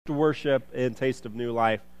Worship and Taste of New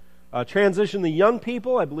Life. Transition the young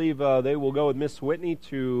people. I believe they will go with Miss Whitney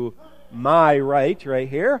to my right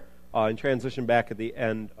here, and transition back at the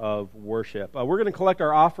end of worship. We're going to collect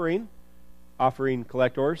our offering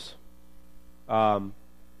collectors.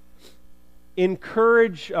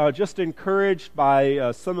 Encouraged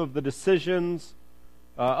by some of the decisions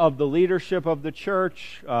of the leadership of the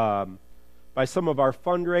church, by some of our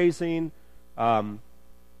fundraising.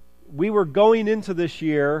 We were going into this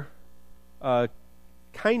year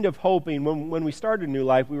kind of hoping, when we started New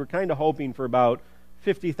Life, we were kind of hoping for about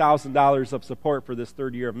 $50,000 of support for this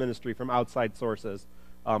third year of ministry from outside sources,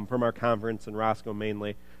 from our conference and Roscoe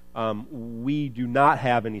mainly. We do not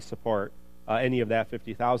have any support, any of that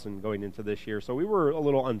 $50,000 going into this year, so we were a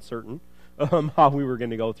little uncertain how we were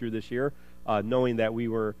going to go through this year, knowing that we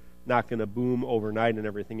were not going to boom overnight and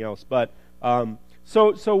everything else. But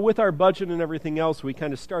So with our budget and everything else, we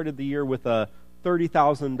kind of started the year with a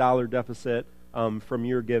 $30,000 deficit from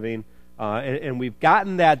your giving, and we've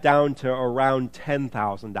gotten that down to around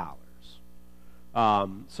 $10,000.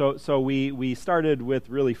 So we started with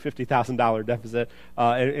really $50,000 deficit,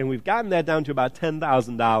 and we've gotten that down to about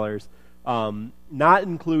 $10,000, not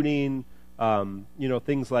including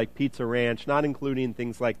things like Pizza Ranch, not including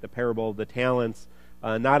things like the Parable of the Talents,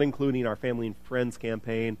 not including our Family and Friends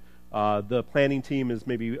campaign. The planning team is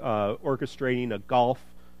maybe orchestrating a golf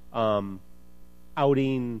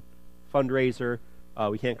outing fundraiser.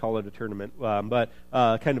 We can't call it a tournament, but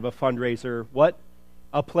kind of a fundraiser.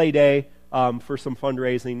 A play day for some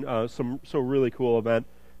fundraising, so really cool event.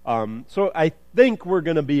 So I think we're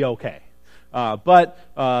going to be okay. But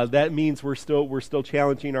that means we're still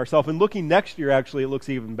challenging ourselves. And looking next year, actually, it looks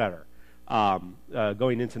even better.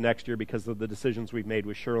 Going into next year because of the decisions we've made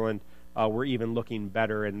with Sherland. We're even looking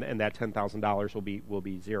better, and that $10,000 will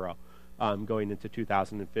be zero going into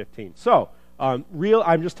 2015. So,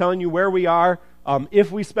 I'm just telling you where we are.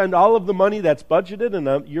 If we spend all of the money that's budgeted,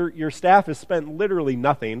 and your staff has spent literally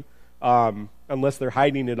nothing, unless they're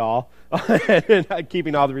hiding it all and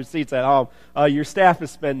keeping all the receipts at home, your staff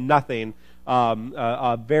has spent nothing,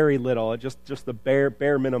 very little, just the bare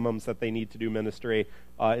minimums that they need to do ministry.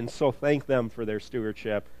 And so thank them for their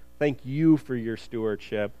stewardship. Thank you for your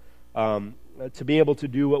stewardship. To be able to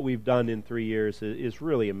do what we've done in 3 years is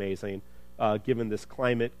really amazing, given this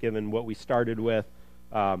climate, given what we started with.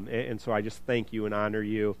 And so I just thank you and honor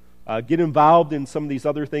you. Get involved in some of these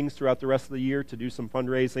other things throughout the rest of the year to do some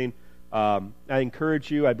fundraising. I encourage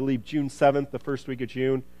you, I believe June 7th, the first week of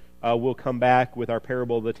June, we'll come back with our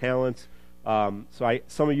Parable of the Talents.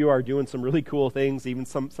 Some of you are doing some really cool things. Even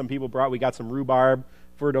some people we got some rhubarb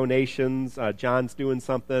for donations. John's doing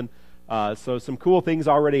something. So some cool things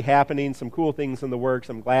already happening, some cool things in the works.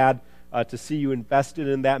 I'm glad to see you invested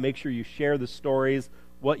in that. Make sure you share the stories,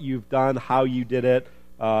 what you've done, how you did it,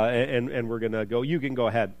 and we're going to go. You can go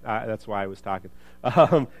ahead. That's why I was talking.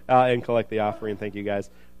 And collect the offering. Thank you, guys.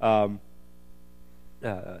 I'll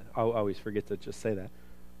always forget to just say that.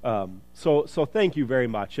 So thank you very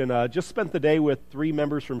much. And just spent the day with 3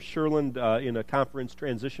 members from Sherland in a conference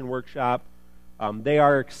transition workshop. They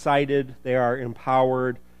are excited. They are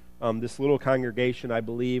empowered. This little congregation, I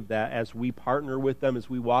believe that as we partner with them,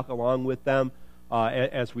 as we walk along with them,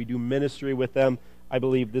 as we do ministry with them, I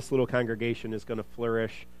believe this little congregation is going to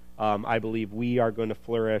flourish. I believe we are going to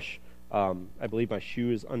flourish. I believe my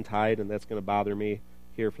shoe is untied, and that's going to bother me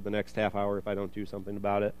here for the next half hour if I don't do something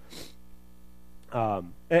about it.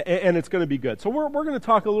 And it's going to be good. So we're going to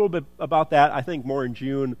talk a little bit about that, I think, more in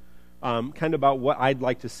June, kind of about what I'd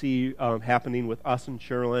like to see happening with us in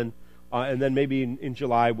Sherland. And then maybe in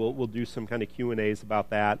July we'll do some kind of Q&As about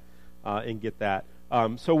that and get that.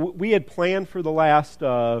 So we had planned for the last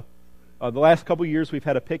couple years. We've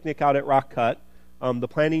had a picnic out at Rock Cut. The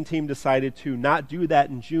planning team decided to not do that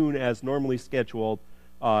in June as normally scheduled,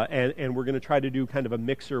 and we're going to try to do kind of a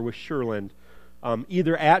mixer with Sherland,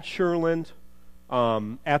 either at Sherland,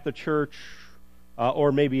 at the church,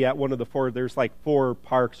 or maybe at one of the 4. There's like 4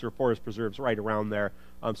 parks or forest preserves right around there.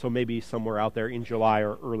 So maybe somewhere out there in July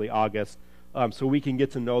or early August, so we can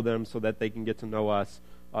get to know them, so that they can get to know us,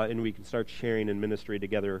 and we can start sharing in ministry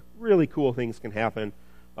together. Really cool things can happen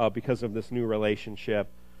because of this new relationship,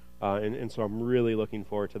 and so I'm really looking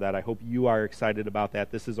forward to that. I hope you are excited about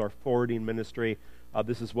that. This is our forwarding ministry.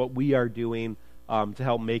 This is what we are doing to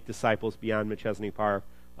help make disciples beyond McChesney Park.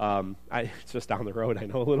 It's just down the road, I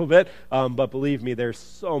know, a little bit, but believe me, there's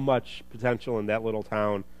so much potential in that little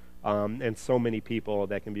town. And so many people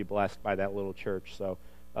that can be blessed by that little church. So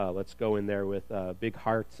let's go in there with big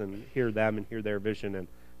hearts and hear them and hear their vision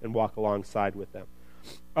and walk alongside with them.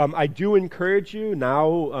 I do encourage you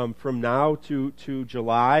now, from now to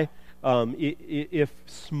July, If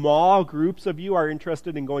small groups of you are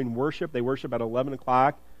interested in going worship, they worship at 11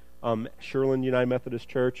 o'clock. Sherland United Methodist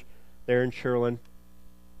Church, there in Sherland.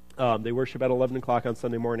 They worship at 11 o'clock on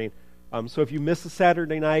Sunday morning. So if you miss a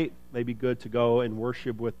Saturday night, maybe good to go and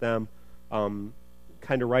worship with them.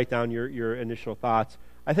 Kind of write down your initial thoughts.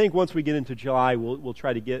 I think once we get into July, we'll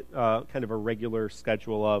try to get kind of a regular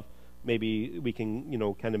schedule of maybe we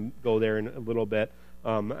can kind of go there in a little bit.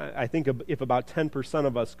 I think if about 10%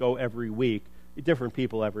 of us go every week, different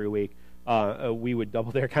people every week, we would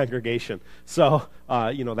double their congregation. So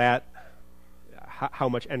that how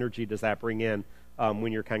much energy does that bring in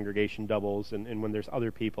when your congregation doubles and when there's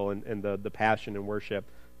other people and the passion and worship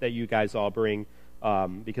that you guys all bring,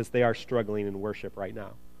 because they are struggling in worship right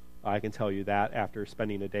now. I can tell you that after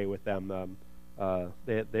spending a day with them.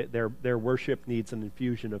 Their worship needs an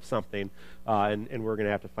infusion of something, and we're going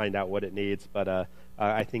to have to find out what it needs. But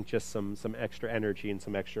I think just some extra energy and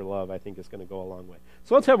some extra love, I think, is going to go a long way.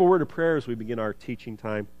 So let's have a word of prayer as we begin our teaching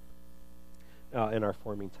time and our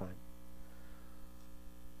forming time.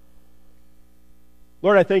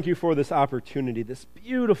 Lord, I thank you for this opportunity, this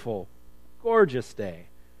beautiful, gorgeous day.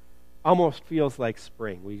 Almost feels like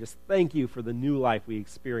spring. We just thank you for the new life we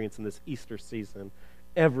experience in this Easter season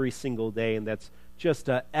every single day, and that's just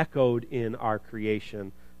echoed in our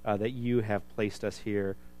creation that you have placed us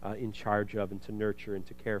here in charge of and to nurture and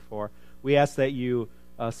to care for. We ask that you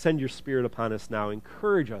send your Spirit upon us now,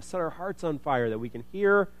 encourage us, set our hearts on fire, that we can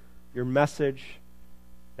hear your message,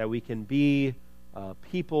 that we can be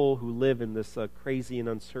people who live in this crazy and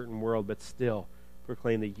uncertain world, but still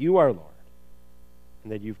proclaim that you are Lord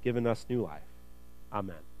and that you've given us new life.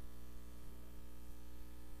 Amen.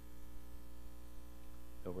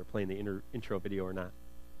 So we're playing the intro video or not.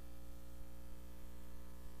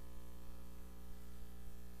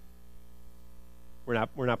 We're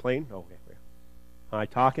not playing? Oh, okay. Am I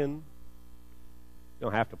talking? You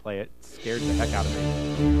don't have to play it. It scared the heck out of me.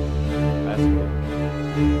 That's good.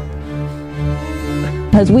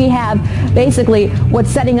 Because we have basically what's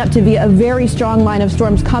setting up to be a very strong line of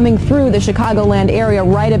storms coming through the Chicagoland area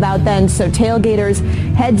right about then. So tailgaters,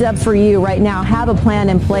 heads up for you right now. Have a plan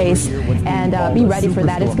in place and be ready for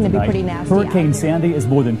that. It's going to be pretty nasty. Hurricane Sandy is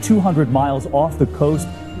more than 200 miles off the coast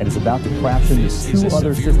and is about to crash into two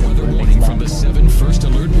other systems. Weather warning from the 7 First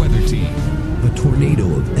Alert Weather Team. A tornado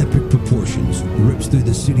of epic proportions rips through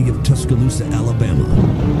the city of Tuscaloosa, Alabama,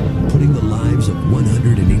 putting the lives of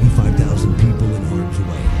 185,000 people in harm's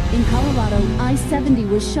way. In Colorado, I-70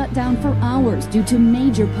 was shut down for hours due to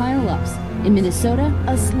major pileups. In Minnesota,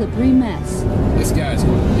 a slippery mess. This guy's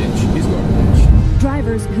going to ditch. He's going to ditch.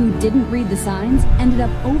 Drivers who didn't read the signs ended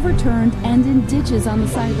up overturned and in ditches on the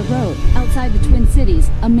side of the road. Outside the Twin Cities,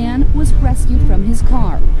 a man was rescued from his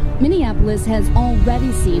car. Minneapolis has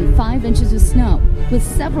already seen 5 inches of snow. With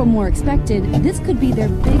several more expected, this could be their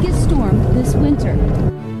biggest storm this winter.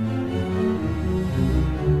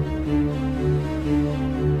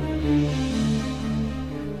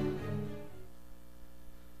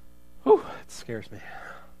 Whew, it scares me.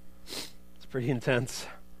 It's pretty intense.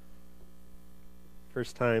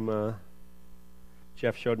 First time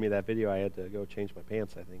Jeff showed me that video, I had to go change my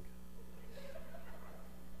pants, I think.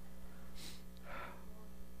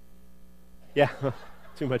 Yeah,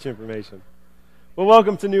 too much information. Well,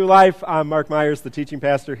 welcome to New Life. I'm Mark Myers, the teaching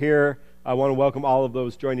pastor here. I want to welcome all of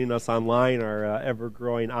those joining us online, our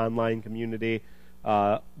ever-growing online community.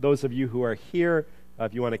 Those of you who are here,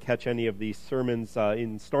 if you want to catch any of these sermons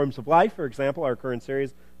in Storms of Life, for example, our current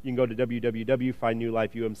series, you can go to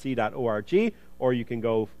www.findnewlifeumc.org, or you can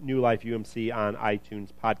go New Life UMC on iTunes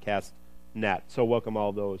Podcast Net. So welcome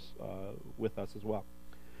all those with us as well.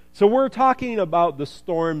 So we're talking about the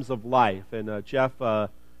storms of life, and Jeff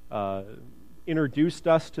introduced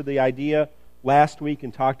us to the idea last week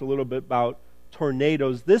and talked a little bit about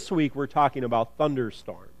tornadoes. This week we're talking about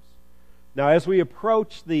thunderstorms. Now, as we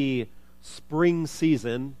approach the spring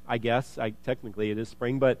season, I guess, technically it is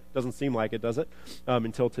spring, but it doesn't seem like it, does it,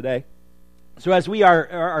 until today. So as we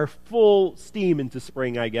are full steam into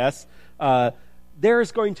spring, I guess,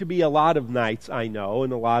 there's going to be a lot of nights, I know,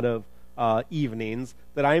 and a lot of evenings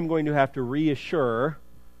that I am going to have to reassure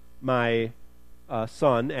my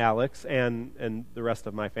son, Alex, and the rest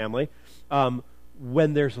of my family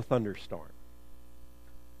when there's a thunderstorm.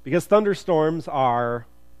 Because thunderstorms are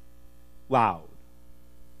loud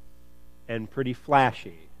and pretty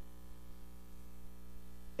flashy.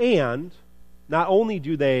 And not only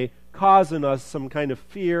do they cause in us some kind of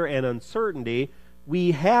fear and uncertainty,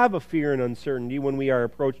 we have a fear and uncertainty when we are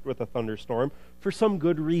approached with a thunderstorm for some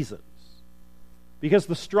good reasons. Because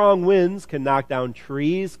the strong winds can knock down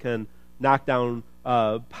trees, can knock down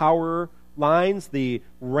power lines. The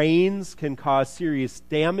rains can cause serious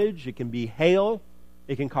damage. It can be hail.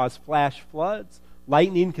 It can cause flash floods.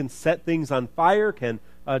 Lightning can set things on fire, can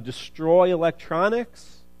destroy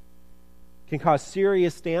electronics, can cause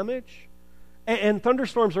serious damage. And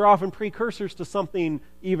thunderstorms are often precursors to something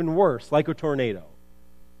even worse, like a tornado.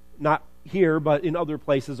 Not here, but in other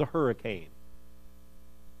places, a hurricane.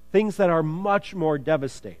 Things that are much more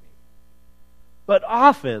devastating. But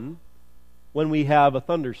often, when we have a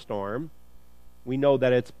thunderstorm, we know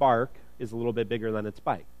that its bark is a little bit bigger than its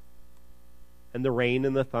bite. And the rain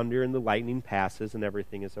and the thunder and the lightning passes and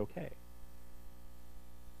everything is okay.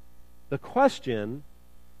 The question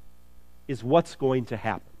is, what's going to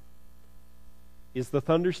happen? Is the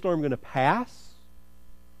thunderstorm going to pass,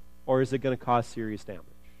 or is it going to cause serious damage?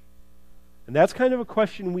 And that's kind of a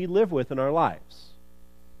question we live with in our lives.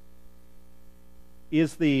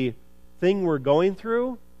 Is the thing we're going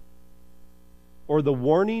through, or the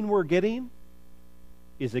warning we're getting,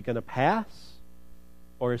 is it going to pass,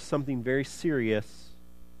 or is something very serious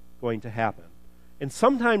going to happen? And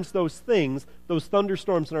sometimes those things, those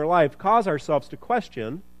thunderstorms in our life, cause ourselves to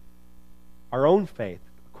question our own faith,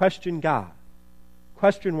 question God,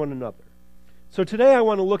 question one another. So today I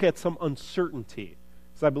want to look at some uncertainty,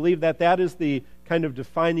 because I believe that that is the kind of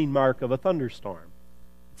defining mark of a thunderstorm.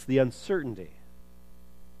 It's the uncertainty,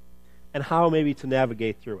 and how maybe to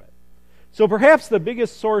navigate through it. So perhaps the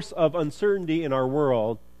biggest source of uncertainty in our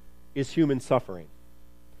world is human suffering.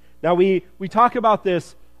 Now we talk about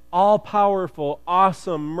this all-powerful,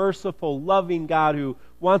 awesome, merciful, loving God who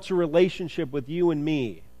wants a relationship with you and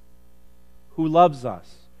me, who loves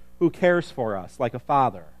us, who cares for us like a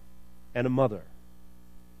father and a mother.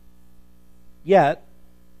 Yet,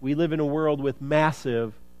 we live in a world with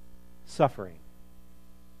massive suffering.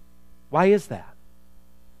 Why is that?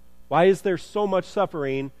 Why is there so much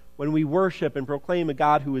suffering when we worship and proclaim a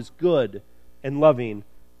God who is good and loving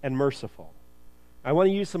and merciful? I want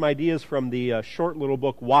to use some ideas from the short little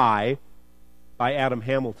book, Why, by Adam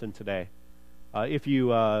Hamilton today. If you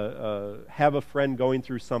have a friend going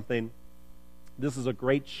through something, this is a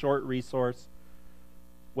great short resource,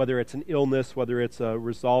 whether it's an illness, whether it's a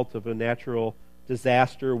result of a natural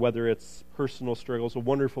disaster, whether it's personal struggles, a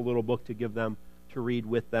wonderful little book to give them, to read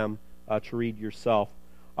with them, to read yourself.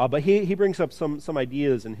 But he brings up some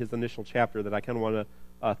ideas in his initial chapter that I kind of want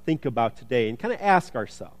to think about today and kind of ask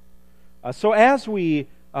ourselves. So as we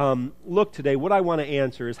look today, what I want to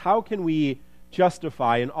answer is, how can we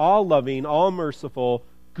justify an all-loving, all-merciful,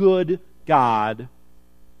 good God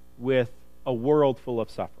with a world full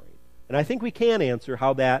of suffering? And I think we can answer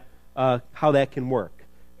how that can work.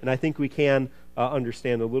 And I think we can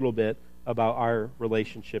understand a little bit about our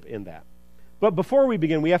relationship in that. But before we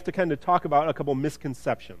begin, we have to kind of talk about a couple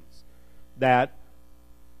misconceptions that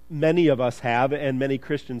many of us have and many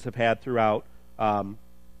Christians have had throughout the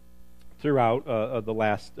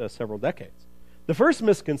last several decades. The first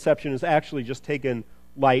misconception is actually just taken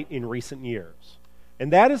light in recent years.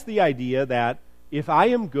 And that is the idea that if I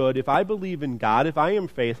am good, if I believe in God, if I am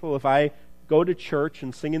faithful, if I go to church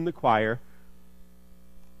and sing in the choir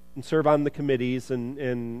and serve on the committees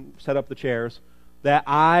and set up the chairs, that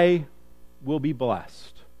I will be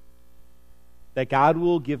blessed, that God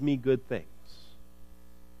will give me good things.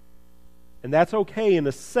 And that's okay in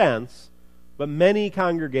a sense, but many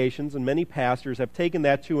congregations and many pastors have taken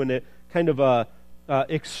that to a kind of a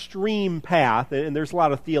extreme path, and there's a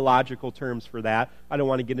lot of theological terms for that. I don't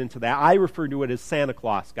want to get into that. I refer to it as Santa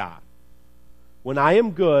Claus God. When I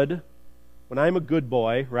am good, when I'm a good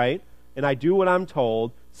boy, right, and I do what I'm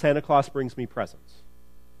told, Santa Claus brings me presents.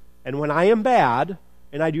 And when I am bad,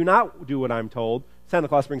 and I do not do what I'm told, Santa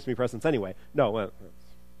Claus brings me presents anyway. No, that's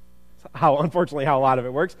unfortunately how a lot of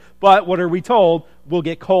it works. But what are we told? We'll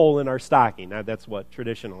get coal in our stocking. Now, that's what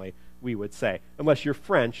traditionally we would say. Unless you're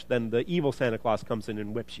French, then the evil Santa Claus comes in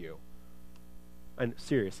and whips you. And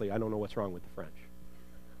seriously, I don't know what's wrong with the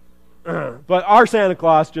French. But our Santa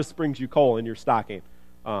Claus just brings you coal in your stocking.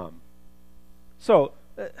 So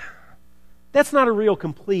that's not a real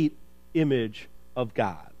complete image of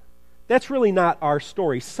God. That's really not our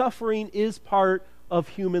story. Suffering is part of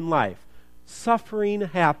human life. Suffering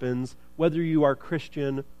happens whether you are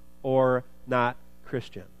Christian or not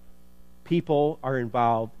Christian. People are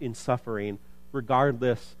involved in suffering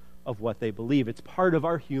regardless of what they believe. It's part of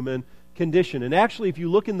our human condition. And actually, if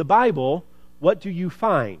you look in the Bible, what do you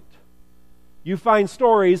find? You find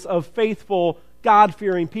stories of faithful,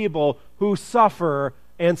 God-fearing people who suffer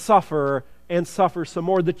and suffer and suffer some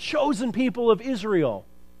more. The chosen people of Israel,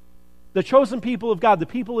 the chosen people of God, the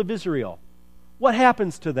people of Israel, what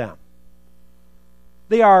happens to them?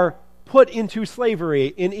 They are put into slavery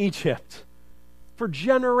in Egypt for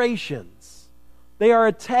generations. They are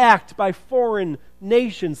attacked by foreign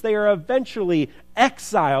nations. They are eventually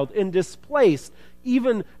exiled and displaced.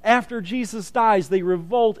 Even after Jesus dies, they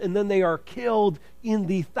revolt and then they are killed in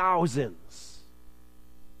the thousands.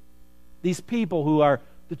 These people who are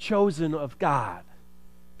the chosen of God,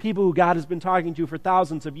 people who God has been talking to for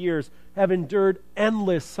thousands of years, have endured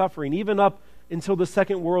endless suffering. Even up until the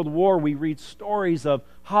Second World War, we read stories of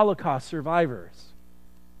Holocaust survivors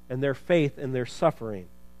and their faith and their suffering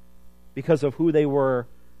because of who they were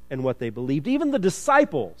and what they believed. Even the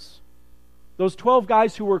disciples, those 12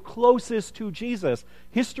 guys who were closest to Jesus,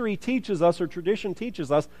 history teaches us, or tradition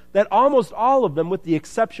teaches us, that almost all of them, with the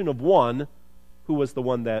exception of one, who was the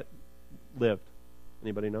one that lived.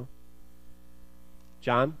 Anybody know?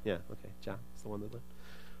 John? Yeah, okay, John is the one that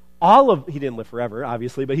lived. He didn't live forever,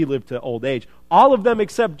 obviously, but he lived to old age. All of them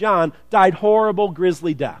except John died horrible,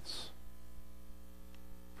 grisly deaths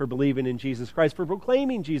for believing in Jesus Christ, for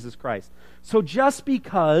proclaiming Jesus Christ. So just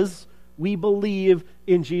because we believe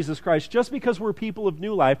in Jesus Christ, just because we're people of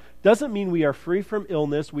new life, doesn't mean we are free from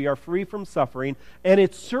illness, we are free from suffering, and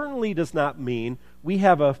it certainly does not mean we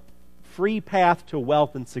have a free path to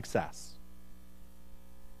wealth and success.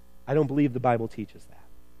 I don't believe the Bible teaches that.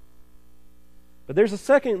 But there's a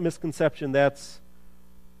second misconception that's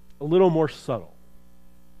a little more subtle.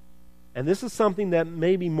 And this is something that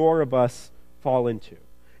maybe more of us fall into.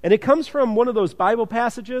 And it comes from one of those Bible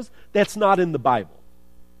passages that's not in the Bible.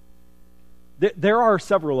 There are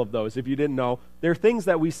several of those, if you didn't know. There are things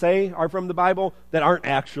that we say are from the Bible that aren't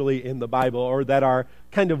actually in the Bible, or that are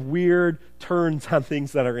kind of weird turns on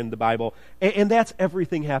things that are in the Bible. And that's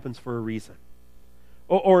everything happens for a reason.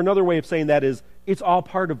 Or another way of saying that is, it's all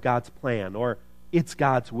part of God's plan, or it's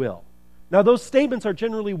God's will. Now, those statements are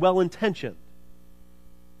generally well-intentioned,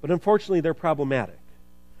 but unfortunately they're problematic.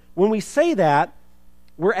 When we say that,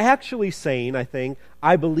 we're actually saying, I think,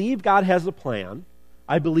 I believe God has a plan,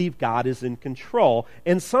 I believe God is in control,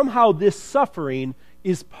 and somehow this suffering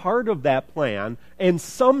is part of that plan, and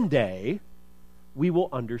someday we will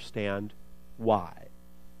understand why.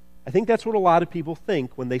 I think that's what a lot of people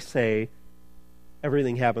think when they say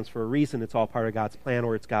everything happens for a reason, it's all part of God's plan,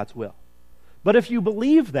 or it's God's will. But if you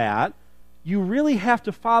believe that, you really have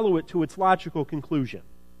to follow it to its logical conclusion.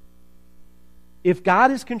 If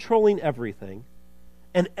God is controlling everything,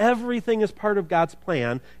 and everything is part of God's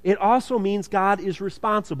plan, it also means God is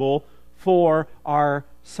responsible for our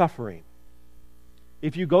suffering.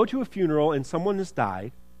 If you go to a funeral and someone has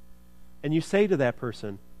died, and you say to that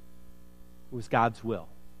person, it was God's will,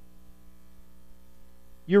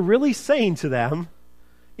 you're really saying to them,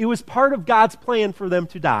 it was part of God's plan for them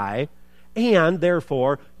to die, and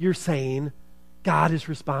therefore you're saying God is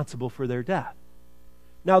responsible for their death.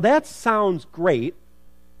 Now that sounds great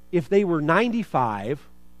if they were 95,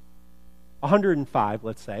 105,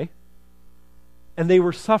 let's say, and they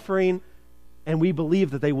were suffering, and we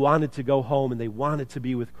believe that they wanted to go home and they wanted to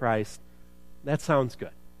be with Christ. That sounds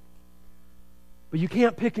good. But you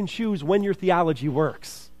can't pick and choose when your theology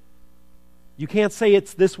works. You can't say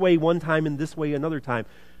it's this way one time and this way another time.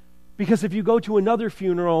 Because if you go to another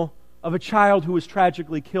funeral of a child who was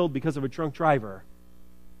tragically killed because of a drunk driver,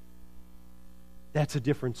 that's a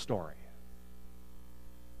different story.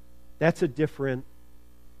 That's a different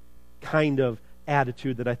kind of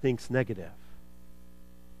attitude that I think is negative.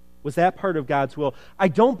 Was that part of God's will? I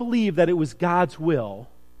don't believe that it was God's will,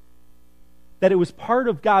 that it was part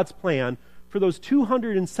of God's plan for those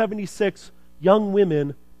 276 young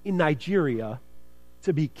women in Nigeria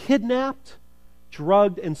to be kidnapped,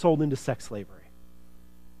 drugged, and sold into sex slavery.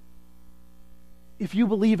 If you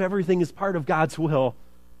believe everything is part of God's will,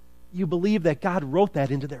 you believe that God wrote that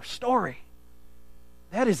into their story.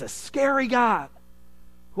 That is a scary God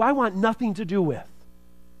who I want nothing to do with.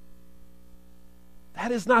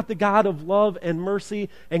 That is not the God of love and mercy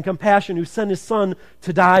and compassion who sent his Son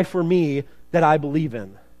to die for me that I believe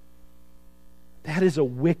in. That is a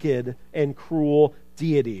wicked and cruel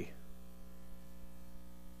deity.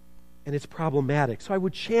 And it's problematic. So I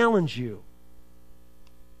would challenge you.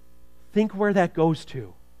 Think where that goes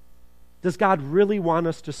to. Does God really want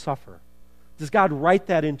us to suffer? Does God write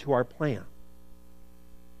that into our plan?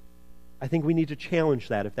 I think we need to challenge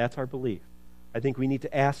that if that's our belief. I think we need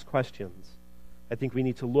to ask questions. I think we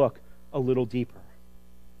need to look a little deeper.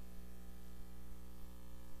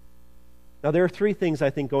 Now, there are three things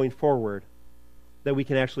I think going forward that we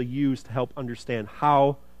can actually use to help understand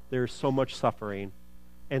how there's so much suffering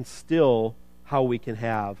and still how we can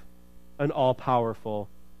have an all-powerful,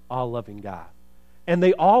 all-loving God. And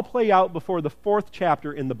they all play out before the 4th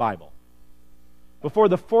chapter in the Bible. Before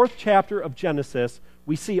the 4th chapter of Genesis,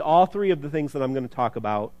 we see all three of the things that I'm going to talk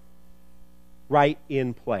about right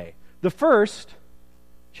in play. The first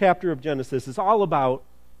chapter of Genesis is all about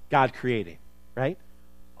God creating, right?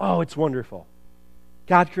 Oh, it's wonderful.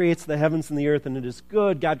 God creates the heavens and the earth, and it is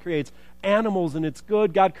good. God creates animals, and it's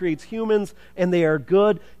good. God creates humans, and they are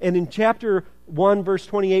good. And in chapter 1, verse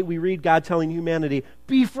 28, we read God telling humanity,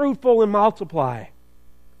 be fruitful and multiply.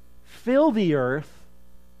 Fill the earth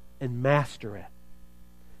and master it.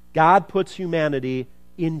 God puts humanity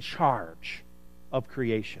in charge of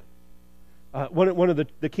creation. One of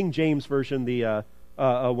the King James Version,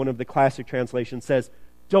 one of the classic translations says,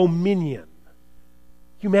 dominion.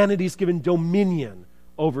 Humanity's given dominion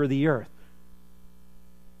over the earth.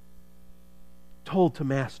 Told to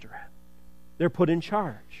master it. They're put in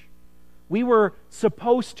charge. We were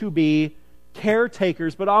supposed to be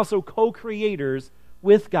caretakers, but also co-creators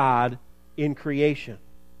with God in creation.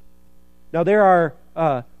 Now, there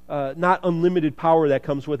are not unlimited power that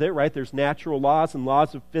comes with it, right? There's natural laws and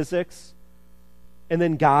laws of physics. And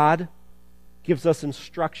then God gives us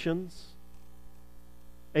instructions.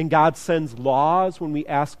 And God sends laws when we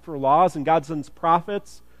ask for laws. And God sends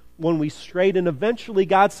prophets when we stray. And eventually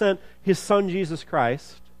God sent His Son, Jesus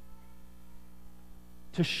Christ,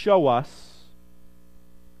 to show us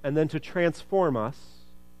and then to transform us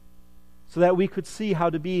so that we could see how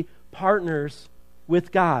to be partners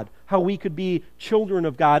with God, how we could be children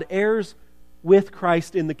of God, heirs with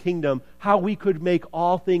Christ in the kingdom, how we could make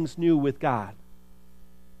all things new with God.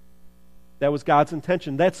 That was God's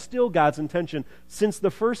intention. That's still God's intention. Since the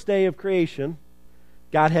first day of creation,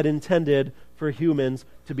 God had intended for humans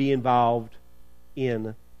to be involved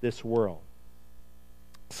in this world.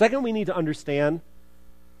 Second, we need to understand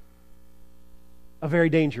a very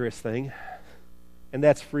dangerous thing, and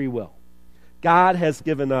that's free will. God has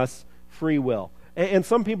given us free will. And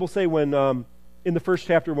some people say when, in the first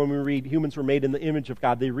chapter when we read humans were made in the image of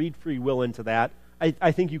God, they read free will into that.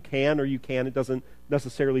 I think you can or you can. It doesn't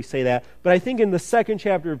necessarily say that. But I think in the second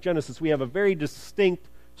chapter of Genesis, we have a very distinct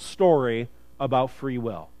story about free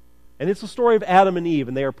will. And it's the story of Adam and Eve,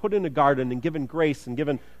 and they are put in a garden and given grace and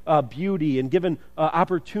given beauty and given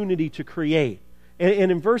opportunity to create.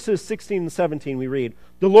 And in verses 16 and 17 we read,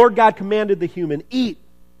 the Lord God commanded the human, eat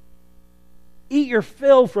your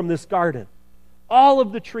fill from this garden. All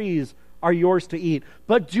of the trees are yours to eat,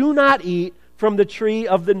 but do not eat from the tree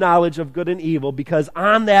of the knowledge of good and evil, because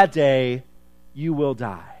on that day you will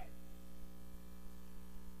die.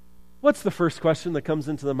 What's the first question that comes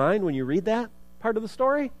into the mind when you read that part of the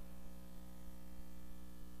story? At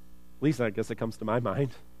least I guess it comes to my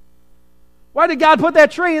mind. Why did God put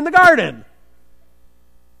that tree in the garden?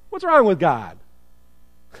 What's wrong with God?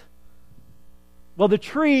 Well, the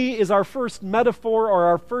tree is our first metaphor or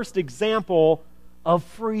our first example of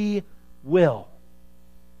free will.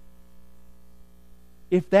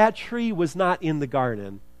 If that tree was not in the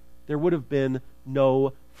garden, there would have been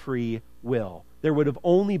no free will. There would have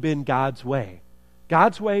only been God's way.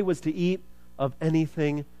 God's way was to eat of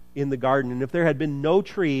anything in the garden. And if there had been no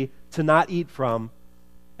tree to not eat from,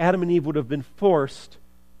 Adam and Eve would have been forced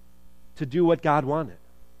to do what God wanted.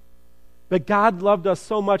 But God loved us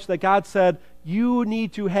so much that God said, you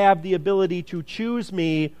need to have the ability to choose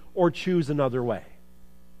me or choose another way.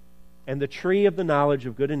 And the tree of the knowledge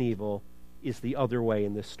of good and evil is the other way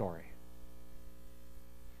in this story.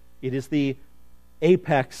 It is the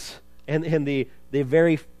apex and the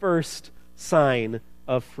very first sign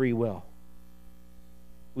of free will.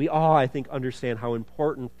 We all, I think, understand how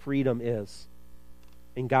important freedom is.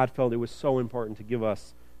 And God felt it was so important to give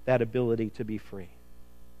us that ability to be free.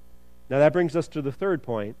 Now that brings us to the third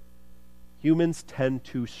point. Humans tend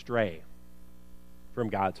to stray from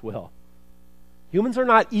God's will. Humans are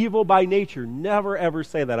not evil by nature. Never, ever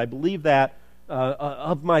say that. I believe that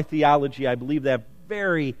of my theology. I believe that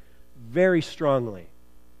very, very strongly.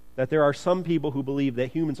 That there are some people who believe that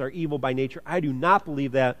humans are evil by nature. I do not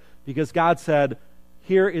believe that, because God said,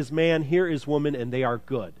 here is man, here is woman, and they are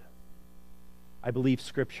good. I believe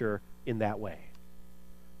Scripture in that way.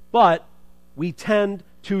 But we tend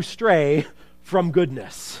to stray from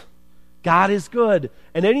goodness. God is good.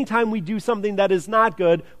 And anytime we do something that is not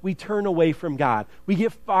good, we turn away from God. We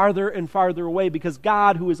get farther and farther away, because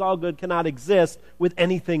God, who is all good, cannot exist with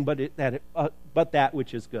anything but that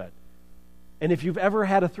which is good. And if you've ever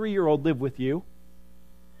had a 3-year-old live with you,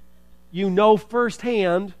 you know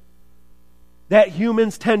firsthand that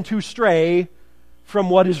humans tend to stray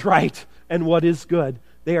from what is right and what is good.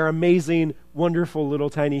 They are amazing, wonderful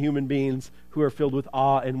little tiny human beings who are filled with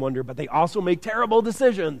awe and wonder, but they also make terrible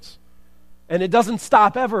decisions. And it doesn't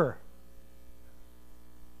stop ever.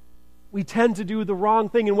 We tend to do the wrong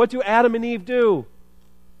thing. And what do Adam and Eve do?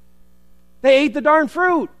 They ate the darn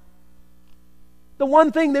fruit. The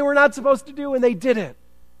one thing they were not supposed to do, and they did it.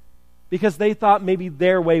 because they thought maybe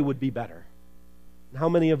their way would be better. And how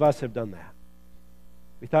many of us have done that?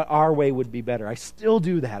 We thought our way would be better. I still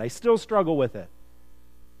do that. I still struggle with it.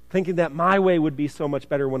 Thinking that my way would be so much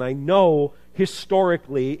better when I know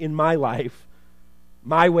historically in my life,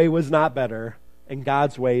 my way was not better, and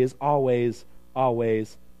God's way is always,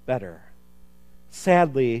 always better.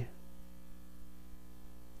 Sadly,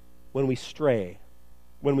 when we stray,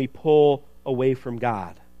 when we pull away from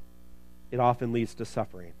God, it often leads to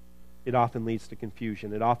suffering. It often leads to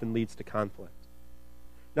confusion. It often leads to conflict.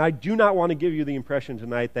 Now, I do not want to give you the impression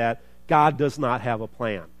tonight that God does not have a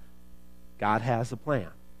plan. God has a plan.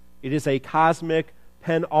 It is a cosmic,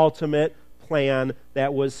 penultimate plan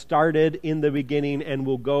that was started in the beginning and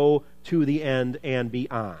will go to the end and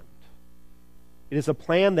beyond. It is a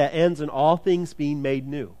plan that ends in all things being made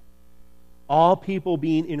new, all people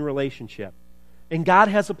being in relationship. And God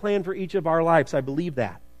has a plan for each of our lives. I believe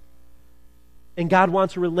that. And God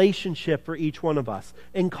wants a relationship for each one of us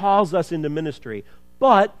and calls us into ministry.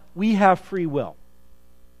 But we have free will.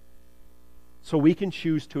 So we can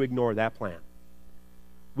choose to ignore that plan.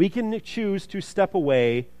 We can choose to step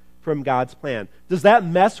away from God's plan. Does that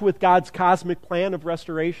mess with God's cosmic plan of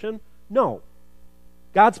restoration? No.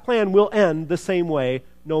 God's plan will end the same way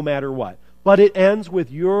no matter what. But it ends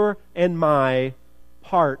with your and my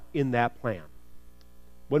part in that plan.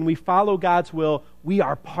 When we follow God's will, we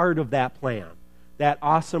are part of that plan, that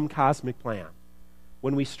awesome cosmic plan.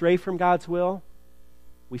 When we stray from God's will,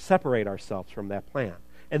 we separate ourselves from that plan.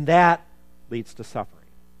 And that leads to suffering.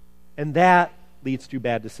 And that leads to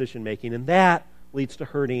bad decision making. And that leads to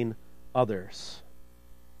hurting others.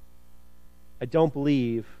 I don't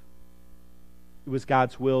believe it was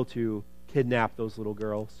God's will to kidnap those little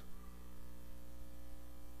girls.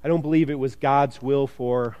 I don't believe it was God's will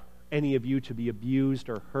for any of you to be abused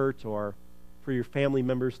or hurt or for your family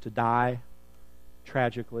members to die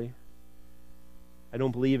tragically. I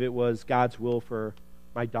don't believe it was God's will for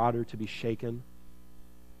my daughter to be shaken.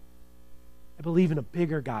 I believe in a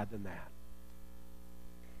bigger God than that.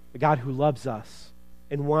 A God who loves us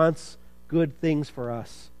and wants good things for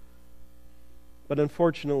us. But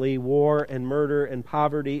unfortunately, war and murder and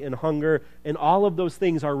poverty and hunger and all of those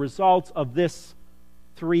things are results of this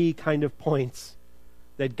three kind of points.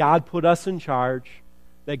 That God put us in charge,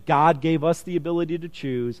 that God gave us the ability to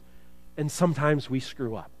choose, and sometimes we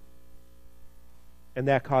screw up. And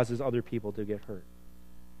that causes other people to get hurt.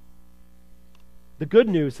 The good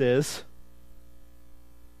news is,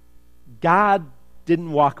 God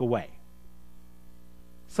didn't walk away.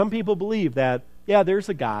 Some people believe that, yeah, there's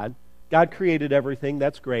a God. God created everything.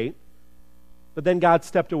 That's great. But then God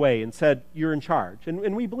stepped away and said, you're in charge.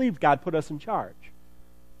 And we believe God put us in charge.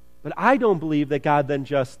 But I don't believe that God then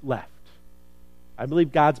just left. I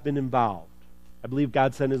believe God's been involved. I believe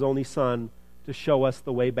God sent His only Son to show us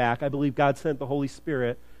the way back. I believe God sent the Holy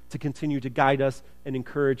Spirit to continue to guide us and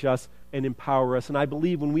encourage us and empower us. And I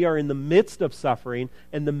believe when we are in the midst of suffering,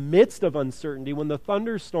 in the midst of uncertainty, when the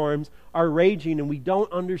thunderstorms are raging and we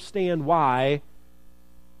don't understand why,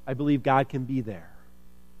 I believe God can be there.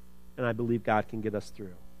 And I believe God can get us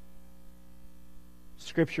through.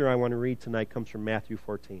 Scripture I want to read tonight comes from Matthew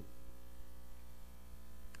 14.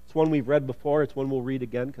 It's one we've read before. It's one we'll read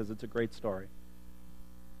again because it's a great story.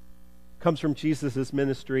 It comes from Jesus'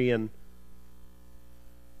 ministry and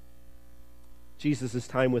Jesus'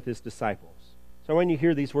 time with His disciples. So when you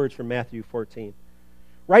hear these words from Matthew 14.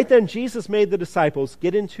 Right then, Jesus made the disciples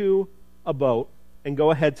get into a boat and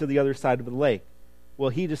go ahead to the other side of the lake, while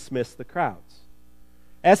He dismissed the crowds.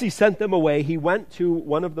 As He sent them away, He went to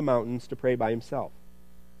one of the mountains to pray by Himself.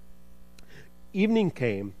 Evening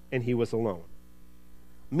came, and He was alone.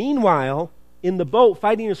 Meanwhile, in the boat,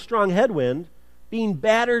 fighting a strong headwind, being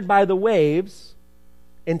battered by the waves,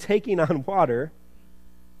 and taking on water,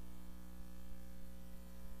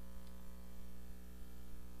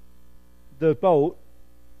 the boat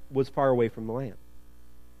was far away from the land.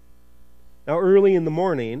 Now, early in the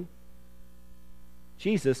morning,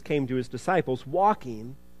 Jesus came to His disciples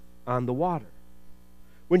walking on the water.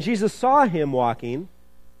 When Jesus saw Him walking,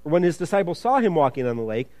 or when His disciples saw Him walking on the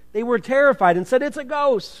lake, they were terrified and said, "It's a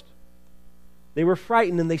ghost." They were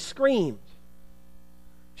frightened and they screamed.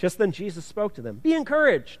 Just then Jesus spoke to them. "Be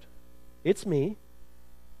encouraged. It's me.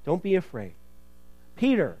 Don't be afraid."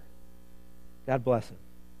 Peter, God bless him,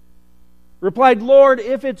 replied, "Lord,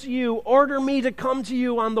 if it's you, order me to come to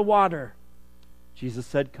you on the water." Jesus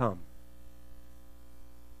said, "Come."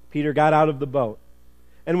 Peter got out of the boat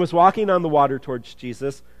and was walking on the water towards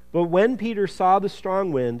Jesus. But when Peter saw the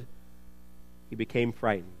strong wind, he became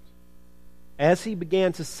frightened. As he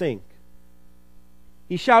began to sink,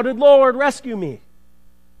 he shouted, "Lord, rescue me."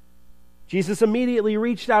 Jesus immediately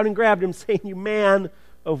reached out and grabbed him, saying, "You man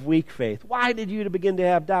of weak faith, why did you begin to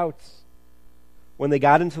have doubts?" When they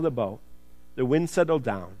got into the boat, the wind settled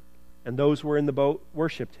down, and those who were in the boat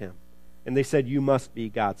worshipped him. And they said, "You must be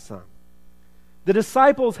God's son." The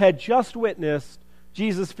disciples had just witnessed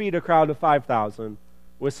Jesus feed a crowd of 5,000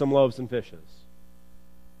 with some loaves and fishes.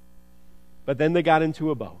 But then they got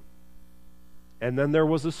into a boat. And then there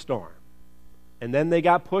was a storm. And then they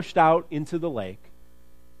got pushed out into the lake.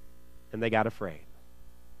 And they got afraid.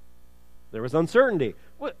 There was uncertainty.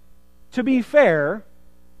 Well, to be fair,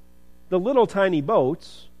 the little tiny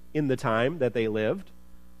boats in the time that they lived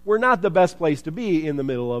were not the best place to be in the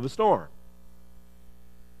middle of a storm.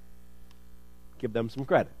 Give them some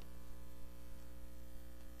credit.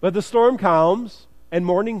 But the storm calms, and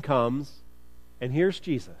morning comes, and here's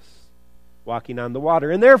Jesus walking on the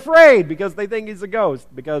water. And they're afraid because they think he's a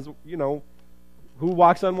ghost. Because, who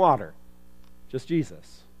walks on water? Just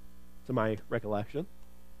Jesus, to my recollection.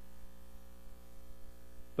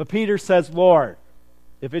 But Peter says, "Lord,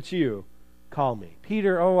 if it's you, call me."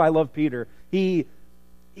 Peter, I love Peter. He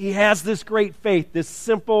has this great faith, this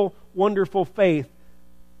simple, wonderful faith.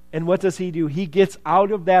 And what does he do? He gets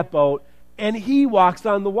out of that boat and he walks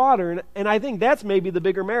on the water. And I think that's maybe the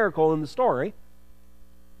bigger miracle in the story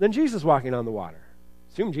than Jesus walking on the water.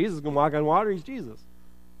 Assume Jesus can walk on water, he's Jesus.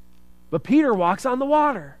 But Peter walks on the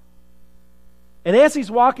water. And as he's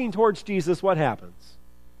walking towards Jesus, what happens?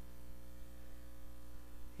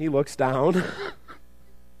 He looks down.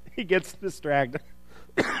 He gets distracted.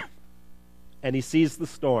 And he sees the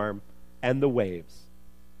storm and the waves.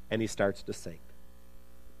 And he starts to sink.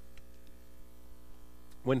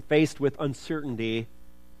 When faced with uncertainty,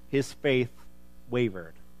 his faith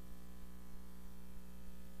wavered.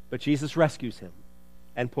 But Jesus rescues him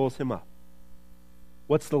and pulls him up.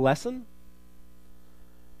 What's the lesson?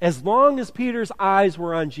 As long as Peter's eyes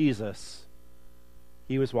were on Jesus,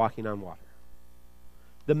 he was walking on water.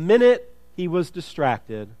 The minute he was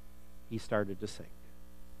distracted, he started to sink.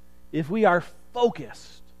 If we are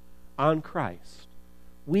focused on Christ,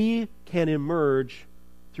 we can emerge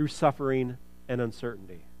through suffering and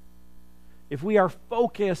uncertainty. If we are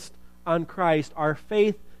focused on Christ, our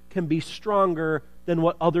faith can be stronger than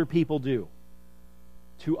what other people do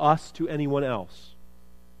to us, to anyone else.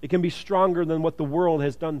 It can be stronger than what the world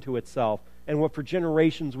has done to itself and what for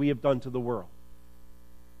generations we have done to the world.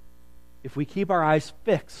 If we keep our eyes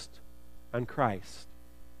fixed on Christ,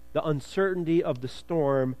 the uncertainty of the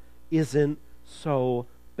storm isn't so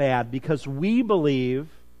bad because we believe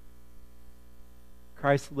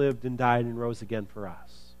Christ lived and died and rose again for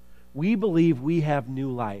us. We believe we have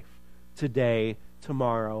new life today,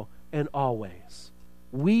 tomorrow, and always.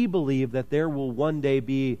 We believe that there will one day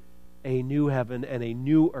be a new heaven and a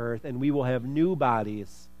new earth, and we will have new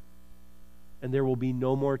bodies, and there will be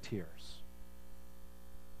no more tears,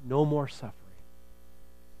 no more suffering,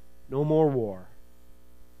 no more war,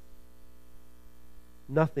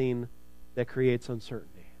 nothing that creates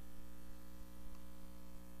uncertainty.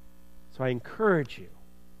 So I encourage you,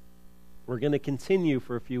 we're going to continue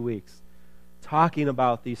for a few weeks talking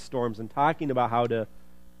about these storms and talking about how to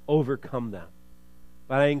overcome them.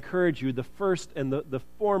 But I encourage you, the first and the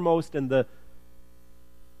foremost and the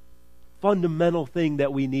fundamental thing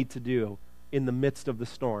that we need to do in the midst of the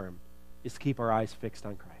storm is keep our eyes fixed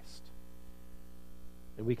on Christ.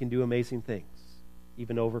 And we can do amazing things,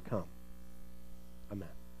 even overcome. Amen.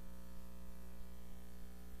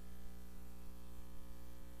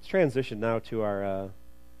 Let's transition now to our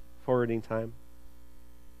forwarding time.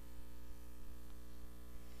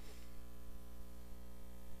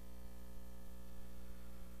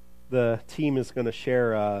 The team is going to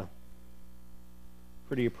share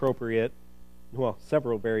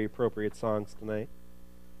several very appropriate songs tonight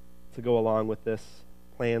to go along with this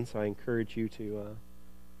plan. So I encourage you to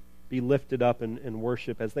be lifted up and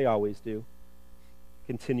worship as they always do.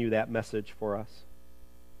 Continue that message for us.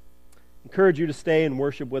 Encourage you to stay and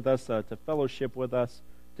worship with us, to fellowship with us,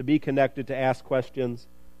 to be connected, to ask questions,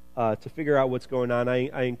 to figure out what's going on.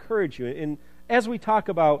 I encourage you. And as we talk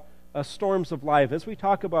about storms of life, as we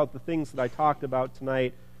talk about the things that I talked about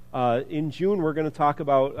tonight, in June we're going to talk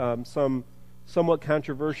about some somewhat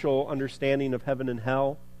controversial understanding of heaven and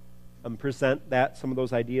hell, present some of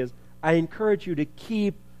those ideas. I encourage you to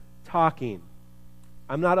keep talking.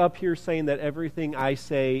 I'm not up here saying that everything I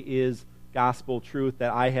say is gospel truth,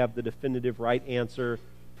 that I have the definitive right answer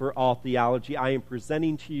for all theology. I am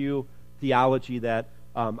presenting to you theology that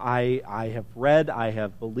I have read, I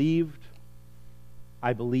have believed,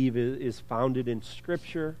 I believe is founded in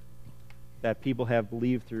Scripture, that people have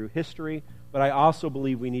believed through history, but I also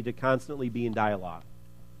believe we need to constantly be in dialogue.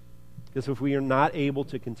 Because if we are not able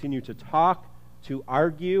to continue to talk, to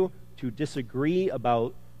argue, to disagree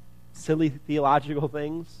about silly theological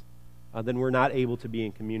things, then we're not able to be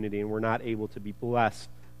in community, and we're not able to be blessed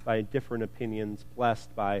by different opinions,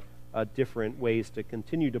 blessed by different ways to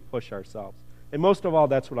continue to push ourselves. And most of all,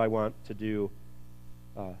 that's what I want to do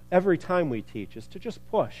every time we teach, is to just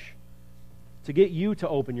push, to get you to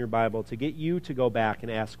open your Bible, to get you to go back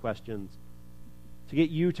and ask questions, to get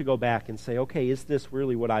you to go back and say, okay, is this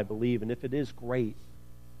really what I believe? And if it is, great.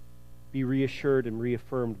 Be reassured and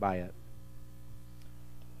reaffirmed by it.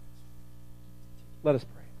 Let us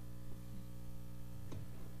pray.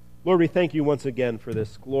 Lord, we thank you once again for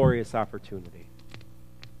this glorious opportunity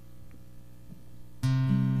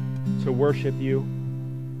to worship you,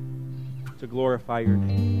 to glorify your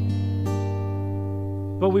name.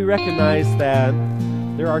 But we recognize that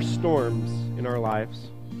there are storms in our lives,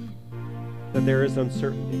 that there is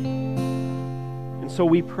uncertainty. And so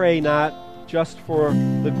we pray not just for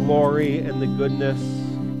the glory and the goodness,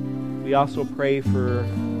 we also pray for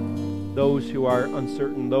those who are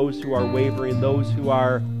uncertain, those who are wavering, those who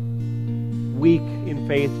are weak in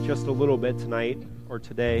faith just a little bit tonight or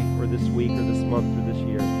today or this week or this month or this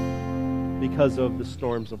year because of the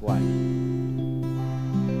storms of life.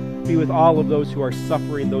 Be with all of those who are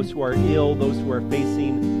suffering, those who are ill, those who are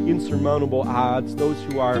facing insurmountable odds, those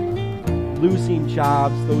who are losing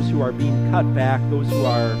jobs, those who are being cut back, those who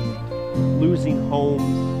are losing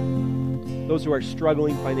homes, those who are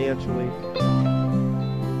struggling financially,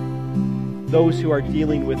 those who are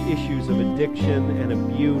dealing with issues of addiction and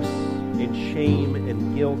abuse and shame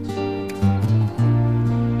and guilt,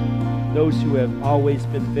 those who have always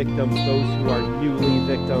been victims, those who are newly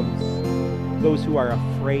victims, those who are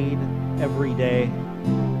afraid every day,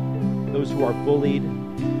 those who are bullied,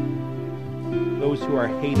 those who are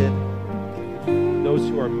hated, those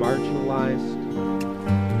who are marginalized.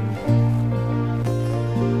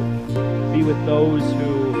 Be with those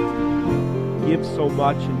who give so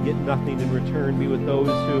much and get nothing in return. Be with those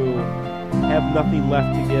who have nothing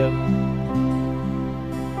left to give.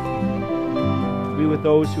 Be with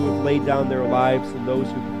those who have laid down their lives and those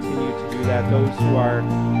who continue to do that, those who are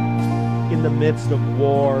in the midst of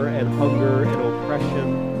war and hunger and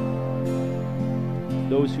oppression,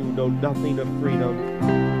 those who know nothing of freedom.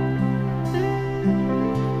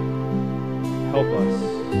 Help us.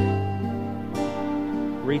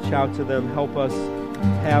 Reach out to them. Help us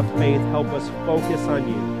have faith. Help us focus on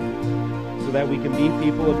you so that we can be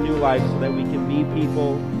people of new life, so that we can be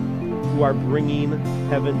people who are bringing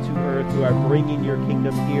heaven to earth, who are bringing your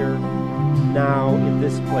kingdom here, now, in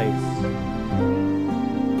this place.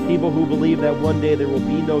 People who believe that one day there will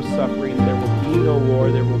be no suffering, there will be no war,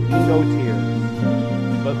 there will be no tears,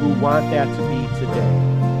 but who want that to be today.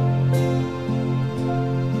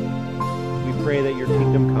 We pray that your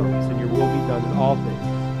kingdom comes and your will be done in all things.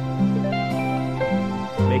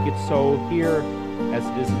 Make it so here as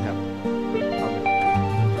it is in heaven.